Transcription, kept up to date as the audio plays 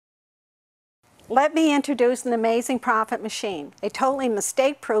Let me introduce an amazing profit machine, a totally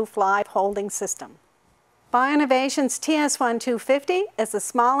mistake-proof live holding system. Bionovations TS1-250 is the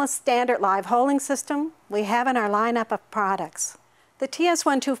smallest standard live holding system we have in our lineup of products. The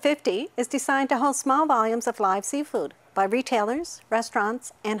TS1-250 is designed to hold small volumes of live seafood by retailers,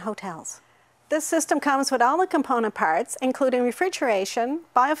 restaurants, and hotels. This system comes with all the component parts, including refrigeration,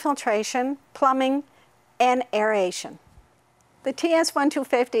 biofiltration, plumbing, and aeration. The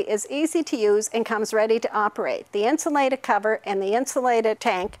TS1-250 is easy to use and comes ready to operate. The insulated cover and the insulated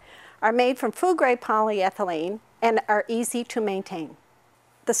tank are made from food-grade polyethylene and are easy to maintain.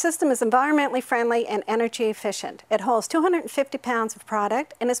 The system is environmentally friendly and energy efficient. It holds 250 pounds of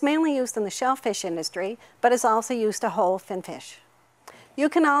product and is mainly used in the shellfish industry, but is also used to hold finfish. You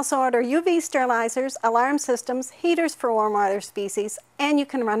can also order UV sterilizers, alarm systems, heaters for warm water species, and you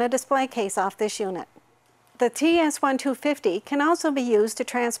can run a display case off this unit. The TS1-250 can also be used to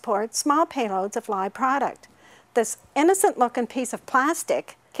transport small payloads of live product. This innocent-looking piece of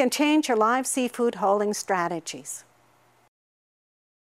plastic can change your live seafood holding strategies.